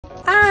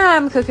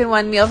I'm cooking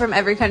one meal from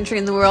every country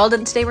in the world,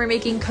 and today we're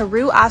making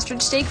Karoo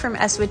Ostrich Steak from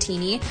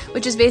Eswatini,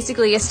 which is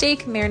basically a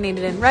steak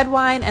marinated in red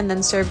wine and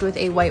then served with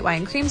a white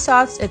wine cream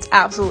sauce. It's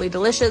absolutely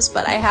delicious,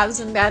 but I have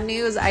some bad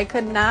news. I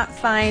could not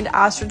find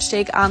ostrich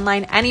steak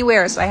online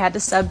anywhere, so I had to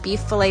sub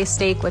beef fillet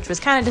steak, which was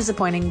kind of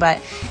disappointing,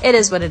 but it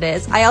is what it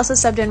is. I also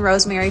subbed in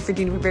rosemary for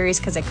juniper berries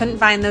because I couldn't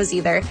find those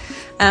either.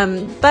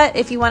 But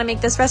if you want to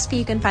make this recipe,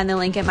 you can find the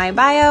link in my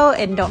bio,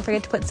 and don't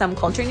forget to put some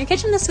culture in your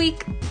kitchen this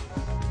week.